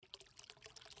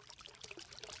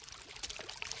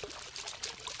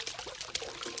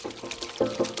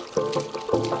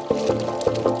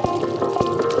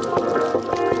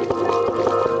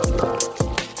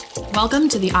Welcome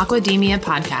to the Aquademia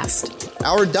podcast.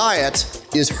 Our diet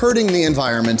is hurting the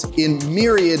environment in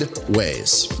myriad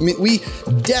ways. I mean, we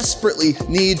desperately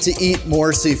need to eat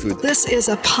more seafood. This is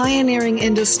a pioneering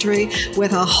industry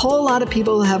with a whole lot of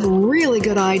people who have really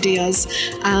good ideas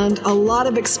and a lot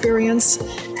of experience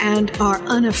and are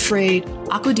unafraid.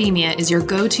 Aquademia is your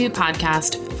go-to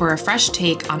podcast for a fresh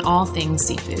take on all things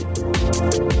seafood.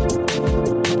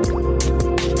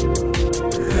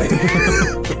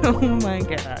 Oh my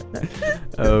God.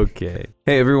 Okay.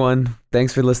 Hey everyone.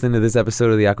 Thanks for listening to this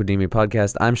episode of the Aquademia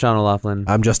podcast. I'm Sean O'Laughlin.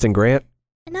 I'm Justin Grant.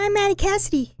 And I'm Maddie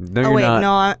Cassidy. No, you're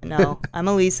not. No, I'm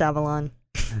Elise Avalon.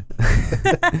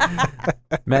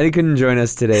 Maddie couldn't join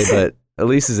us today, but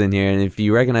Elise is in here, and if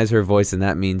you recognize her voice, then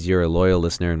that means you're a loyal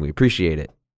listener, and we appreciate it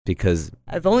because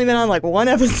I've only been on like one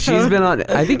episode. she's been on.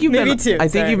 I think you've Maybe been. two. I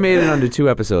think you've made it onto 2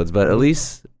 episodes, but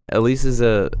Elise is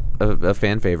a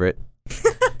fan favorite.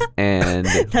 And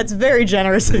that's very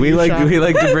generous of we you, like Sean.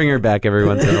 to bring her back every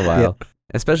once in a while,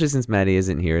 especially since Maddie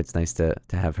isn't here. It's nice to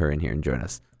have her in here and join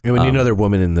us. And we need another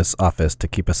woman in this office to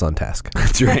keep us on task.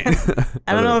 That's right.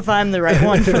 I don't know if I'm the right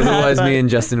one for that. Otherwise, but, me and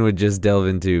Justin would just delve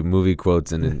into movie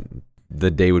quotes and the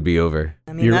day would be over.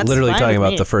 I mean, You're that's literally fine talking with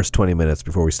about me. the first 20 minutes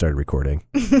before we started recording.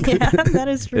 Yeah, that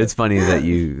is true. It's funny that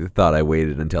you thought I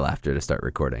waited until after to start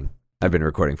recording. I've been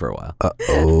recording for a while.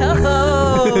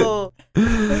 Oh.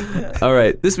 All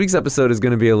right. This week's episode is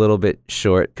going to be a little bit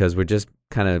short because we're just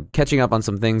kind of catching up on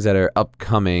some things that are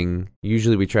upcoming.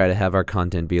 Usually we try to have our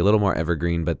content be a little more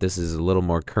evergreen, but this is a little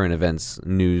more current events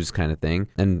news kind of thing.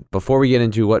 And before we get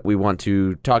into what we want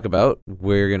to talk about,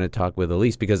 we're going to talk with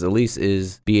Elise because Elise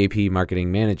is BAP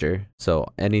marketing manager. So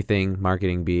anything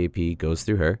marketing BAP goes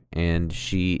through her, and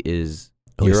she is...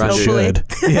 You're on should.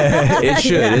 Yeah, it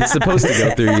should. It's supposed to go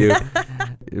through you.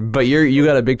 But you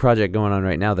got a big project going on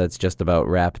right now that's just about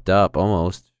wrapped up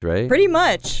almost, right? Pretty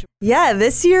much. Yeah,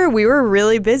 this year we were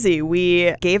really busy.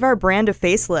 We gave our brand a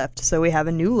facelift, so we have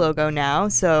a new logo now.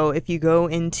 So if you go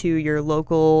into your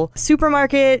local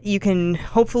supermarket, you can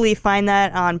hopefully find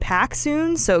that on pack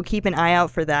soon, so keep an eye out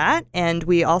for that. And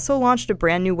we also launched a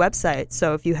brand new website,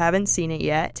 so if you haven't seen it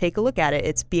yet, take a look at it.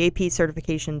 It's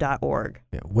bapcertification.org.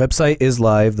 Yeah, website is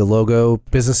live. The logo,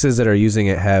 businesses that are using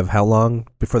it have how long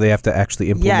before they have to actually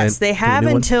implement? Yes, they have the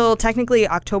new one? until technically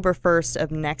October 1st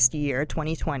of next year,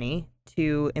 2020.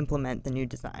 To implement the new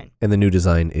design. And the new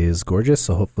design is gorgeous,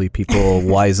 so hopefully people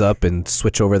wise up and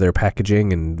switch over their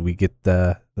packaging and we get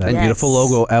that beautiful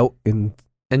logo out in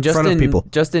front of people.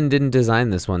 Justin didn't design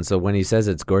this one, so when he says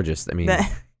it's gorgeous, I mean,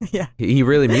 yeah, he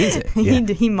really means it. Yeah.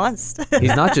 He must.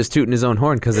 He's not just tooting his own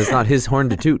horn because it's not his horn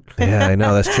to toot. Yeah, I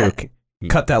know, that's true.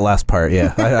 Cut that last part,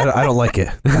 yeah. I don't like it.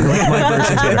 I like my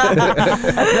version better.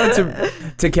 No,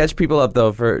 to catch people up,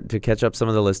 though, to catch up some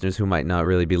of the listeners who might not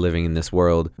really be living in this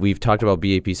world, we've talked about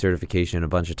BAP certification a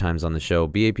bunch of times on the show.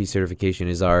 BAP certification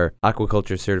is our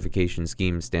aquaculture certification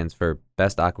scheme, stands for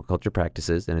Best Aquaculture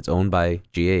Practices, and it's owned by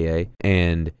GAA.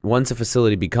 And once a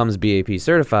facility becomes BAP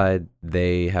certified,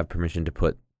 they have permission to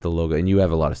put the logo, and you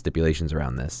have a lot of stipulations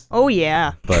around this. Oh,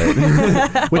 yeah. But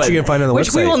Which you can find on the Which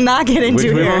website. we will not get into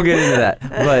we here. won't get into that.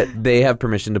 But they have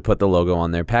permission to put the logo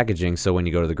on their packaging, so when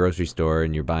you go to the grocery store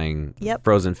and you're buying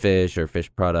frozen fish or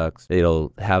fish products,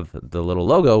 it'll have the little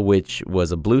logo, which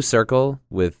was a blue circle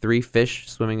with 3 fish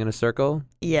swimming in a circle.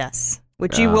 Yes.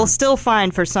 Which you will still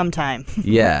find for some time.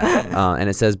 Yeah. And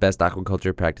it says Best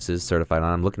Aquaculture Practices Certified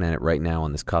on. I'm looking at it right now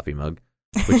on this coffee mug.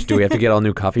 Which, do we have to get all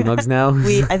new coffee mugs now?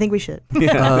 I think we should.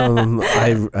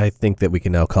 I think that we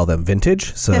can now call them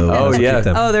vintage. So Oh, yeah. keep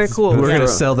them. Oh, they're cool. We're going to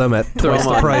sell them at twice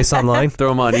the price online. Throw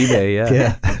them on eBay,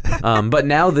 yeah. Yeah. But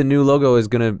now the new logo is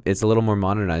it's a little more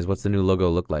modernized. What's the new logo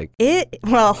look like?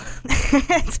 Well,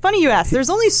 it's funny you ask. There's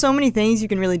only so many things you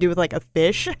can really do with like a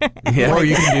fish. Yeah. Or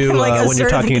you can do Like a when you're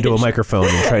talking into a certification. microphone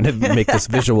and trying to make this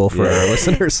visual for our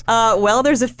listeners. Well,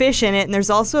 there's a fish in it, and there's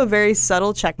also a very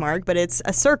subtle check mark, but it's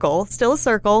a circle,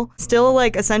 still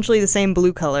like essentially the same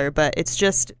blue color, but it's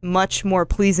just much more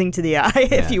pleasing to the eye,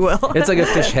 if you will. It's like a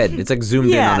fish head. It's like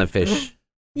zoomed in on a fish.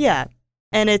 Yeah,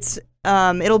 and it's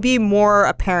it'll be more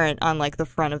apparent on like the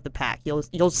front of the pack.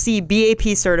 You'll see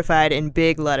BAP certified in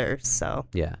big letters. So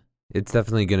Yeah, it's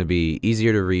definitely going to be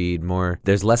easier to read.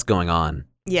 There's less going on.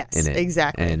 yes, in it.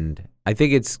 exactly. And I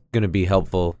think it's going to be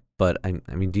helpful. But I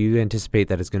mean, do you anticipate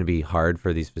that it's going to be hard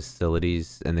for these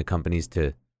facilities and the companies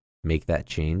to make that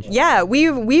change? Yeah,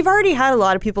 we've already had a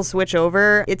lot of people switch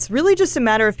over. It's really just a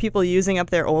matter of people using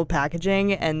up their old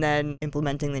packaging and then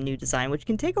implementing the new design, which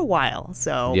can take a while.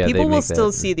 So Yeah, people they will make still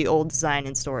that- see the old design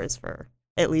in stores for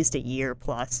at least a year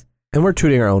plus. And we're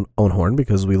tooting our own horn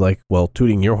because we like,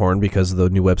 tooting your horn because the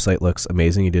new website looks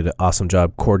amazing. You did an awesome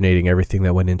job coordinating everything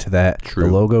that went into that. True. The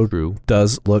logo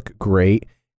does look great.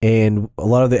 And a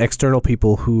lot of the external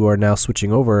people who are now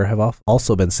switching over have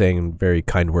also been saying very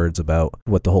kind words about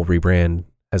what the whole rebrand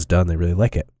has done. They really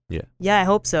like it. Yeah. Yeah, I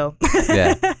hope so.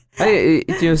 Yeah.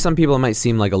 Some people it might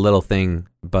seem like a little thing,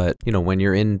 but when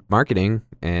you're in marketing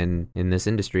and in this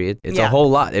industry, it's a whole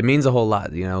lot. It means a whole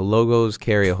lot. Logos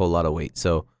carry a whole lot of weight.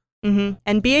 So. Mm-hmm.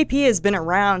 And BAP has been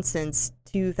around since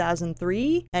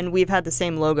 2003, and we've had the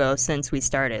same logo since we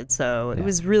started. So it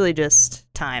was really just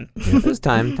time. It was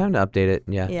time to update it.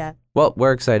 Yeah. Yeah. Well,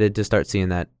 we're excited to start seeing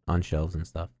that on shelves and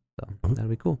stuff. So that'll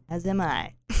be cool. As am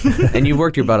I. And you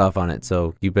worked your butt off on it,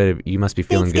 so you must be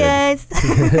feeling Thanks,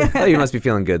 good. Guys. Oh, you must be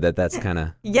feeling good that's kind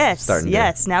of starting.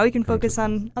 Yes. Now we can focus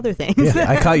on other things. Yeah,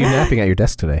 I caught you napping at your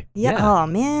desk today. Yeah. Oh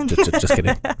man. Just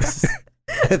kidding.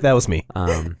 That was me.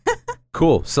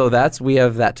 Cool. So we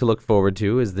have that to look forward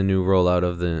to is the new rollout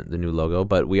of the new logo,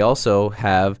 but we also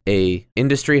have a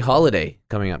industry holiday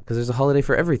coming up because there's a holiday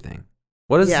for everything.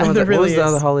 What was the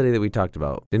other holiday that we talked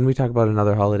about? Didn't we talk about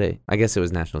another holiday? I guess it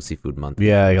was National Seafood Month.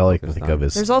 Yeah, all I can think of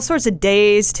is... There's all sorts of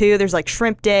days, too. There's like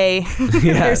Shrimp Day.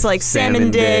 There's like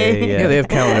Salmon Day. Yeah, they have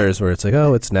calendars where it's like,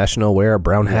 it's National Wear a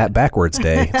Brown Hat Backwards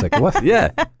Day. It's like, what?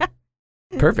 Yeah.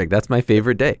 Perfect. That's my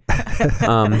favorite day.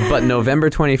 But November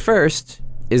 21st...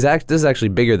 this is actually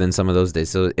bigger than some of those days.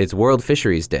 So it's World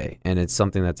Fisheries Day, and it's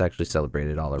something that's actually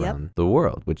celebrated all around the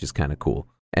world, which is kind of cool.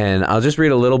 And I'll just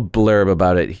read a little blurb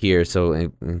about it here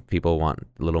so people want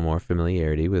a little more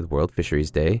familiarity with World Fisheries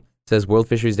Day. It says World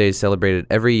Fisheries Day is celebrated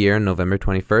every year on November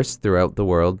 21st throughout the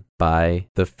world by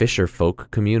the fisher folk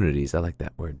communities. I like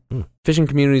that word. Fishing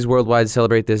communities worldwide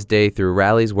celebrate this day through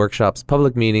rallies, workshops,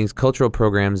 public meetings, cultural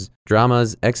programs,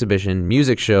 dramas, exhibition,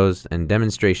 music shows, and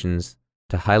demonstrations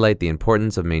to highlight the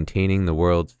importance of maintaining the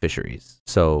world's fisheries.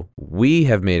 So we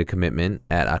have made a commitment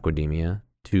at Aquademia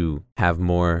to have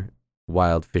more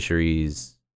wild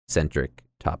fisheries-centric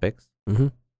topics,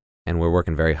 and we're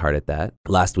working very hard at that.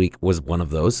 Last week was one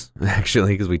of those,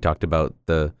 actually, because we talked about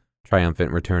the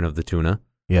triumphant return of the tuna.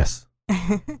 Yes.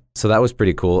 So that was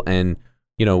pretty cool, and,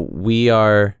 we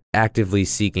are actively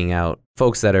seeking out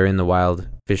folks that are in the wild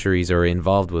fisheries or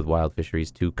involved with wild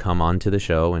fisheries to come onto the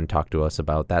show and talk to us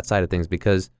about that side of things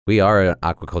because we are an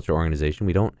aquaculture organization.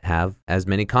 We don't have as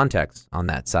many contacts on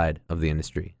that side of the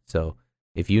industry. So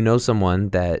if you know someone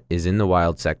that is in the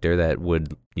wild sector that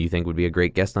you think would be a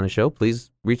great guest on the show,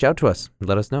 please reach out to us.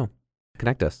 Let us know.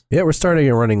 Connect us. Yeah, we're starting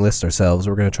a running list ourselves.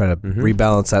 We're going to try to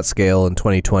rebalance that scale in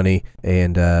 2020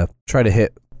 and try to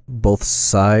hit both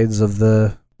sides of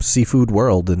the seafood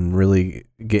world and really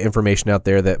get information out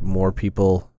there that more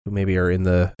people who maybe are in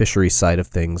the fishery side of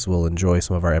things will enjoy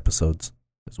some of our episodes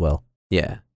as well.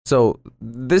 Yeah. So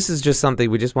this is just something,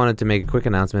 we just wanted to make a quick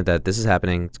announcement that this is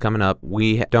happening. It's coming up.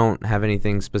 We don't have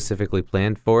anything specifically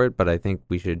planned for it, but I think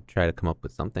we should try to come up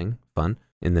with something fun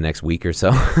in the next week or so.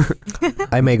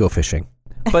 I may go fishing.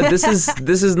 But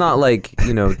this is not like,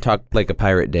 talk like a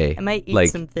pirate day. I might eat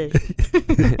some fish.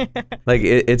 Like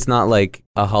it's not like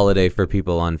a holiday for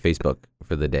people on Facebook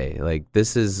for the day. Like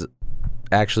this is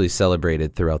actually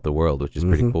celebrated throughout the world, which is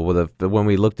pretty cool. Well, when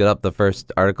we looked it up, the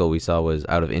first article we saw was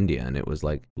out of India, and it was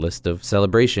like list of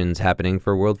celebrations happening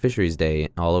for World Fisheries Day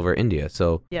all over India.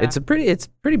 So it's a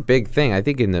pretty big thing. I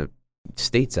think in the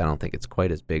States, I don't think it's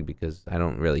quite as big because I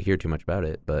don't really hear too much about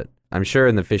it, but I'm sure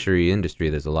in the fishery industry,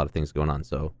 there's a lot of things going on.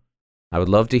 So I would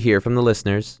love to hear from the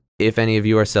listeners. If any of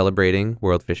you are celebrating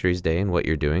World Fisheries Day and what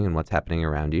you're doing and what's happening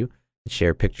around you,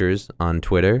 share pictures on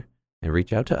Twitter and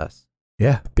reach out to us.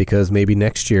 Yeah, because maybe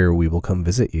next year we will come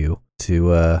visit you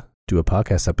to do a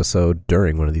podcast episode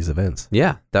during one of these events.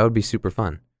 Yeah, that would be super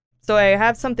fun. So I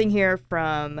have something here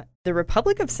from the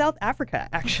Republic of South Africa,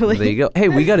 actually. There you go. Hey,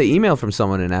 we got an email from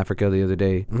someone in Africa the other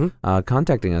day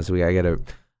contacting us.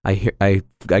 I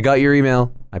got your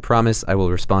email. I promise I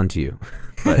will respond to you.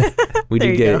 But we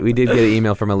did get an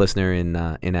email from a listener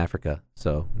in Africa.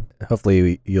 So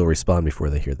hopefully you'll respond before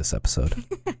they hear this episode.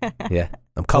 Yeah,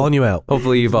 I'm calling you out.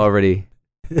 Hopefully you've already.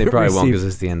 They probably won't because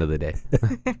it's the end of the day.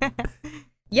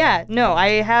 Yeah, no,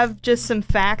 I have just some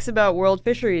facts about World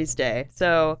Fisheries Day.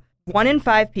 So 1 in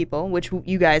 5 people, which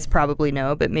you guys probably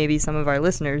know, but maybe some of our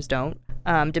listeners don't,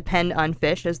 depend on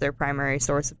fish as their primary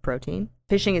source of protein.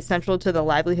 Fishing is central to the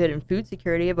livelihood and food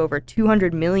security of over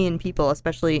 200 million people,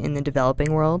 especially in the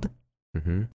developing world.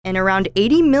 Mm-hmm. And around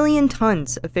 80 million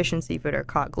tons of fish and seafood are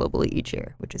caught globally each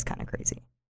year, which is kind of crazy.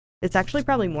 It's actually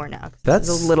probably more now, because That's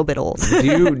it's a little bit old.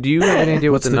 Do you have any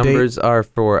idea what the numbers are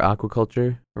for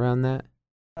aquaculture around that?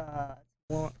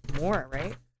 More,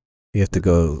 right? You have to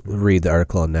go read the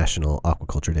article on National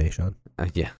Aquaculture Day, Sean.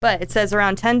 Yeah. But it says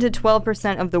around 10 to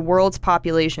 12% of the world's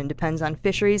population depends on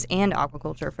fisheries and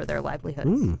aquaculture for their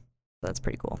livelihoods. So that's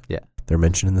pretty cool. Yeah. They're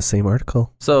mentioned in the same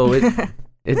article. So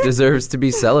it deserves to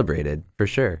be celebrated, for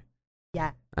sure.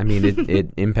 Yeah. I mean, it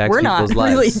impacts We're people's not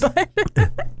lives. really, but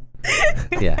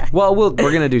Yeah. Well, we're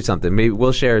going to do something. Maybe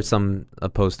we'll share a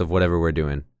post of whatever we're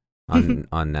doing on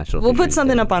National we'll put Fisheries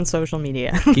something Day. up on social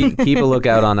media. keep a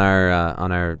lookout on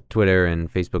our Twitter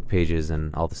and Facebook pages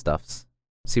and all the stuffs.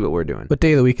 See what we're doing. What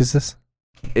day of the week is this?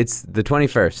 It's the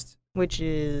 21st, Which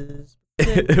is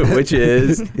which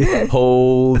is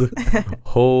hold.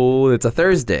 It's a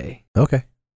Thursday. Okay.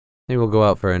 Maybe we'll go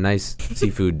out for a nice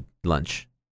seafood lunch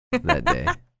that day.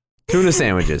 Tuna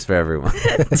sandwiches for everyone.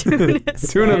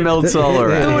 Tuna melts all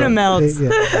around. Tuna melts.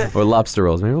 Or lobster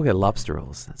rolls. Maybe we'll get lobster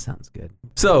rolls. That sounds good.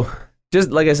 So, just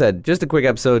like I said, just a quick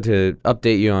episode to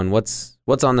update you on what's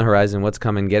on the horizon, what's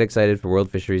coming. Get excited for World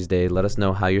Fisheries Day. Let us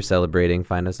know how you're celebrating.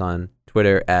 Find us on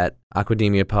Twitter at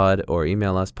AquademiaPod or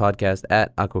email us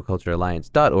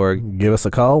podcast@aquaculturealliance.org. Give us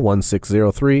a call,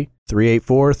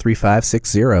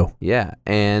 1603-384-3560. Yeah,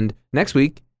 and next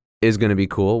week is going to be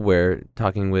cool. We're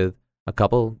talking with a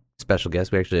couple special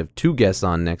guests. We actually have 2 guests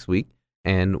on next week,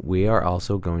 and we are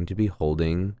also going to be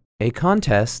holding a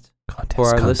contest for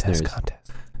our listeners.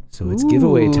 So it's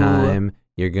giveaway time.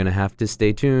 You're going to have to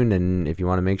stay tuned, and if you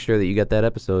want to make sure that you get that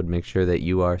episode, make sure that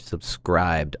you are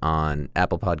subscribed on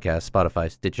Apple Podcasts, Spotify,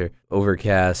 Stitcher,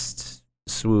 Overcast,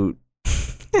 Swoot,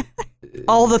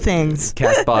 all the things.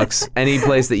 Castbox, any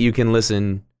place that you can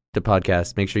listen to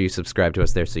podcasts. Make sure you subscribe to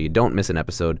us there so you don't miss an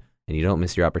episode and you don't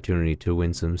miss your opportunity to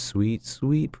win some sweet,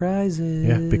 sweet prizes.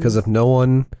 Yeah, because if no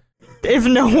one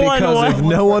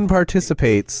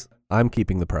participates, I'm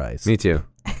keeping the prize. Me too.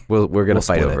 We're going to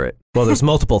fight split over it. Well, there's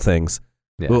multiple things.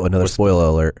 Yeah. Ooh, another spoiler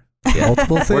alert. Yeah.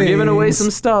 Multiple things. We're giving away some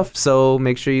stuff, so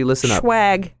make sure you listen up.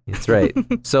 Swag. That's right.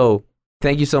 So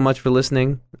thank you so much for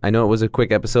listening. I know it was a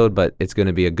quick episode, but it's going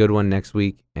to be a good one next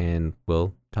week, and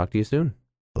we'll talk to you soon.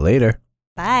 Later.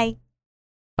 Bye.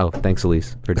 Oh, thanks,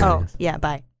 Elise, for doing this. Yeah,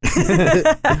 bye.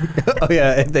 Oh,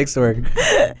 yeah. Thanks to our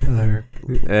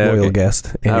loyal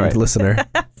guest and All right. listener.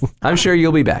 I'm sure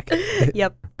you'll be back.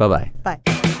 Yep. Bye-bye. Bye.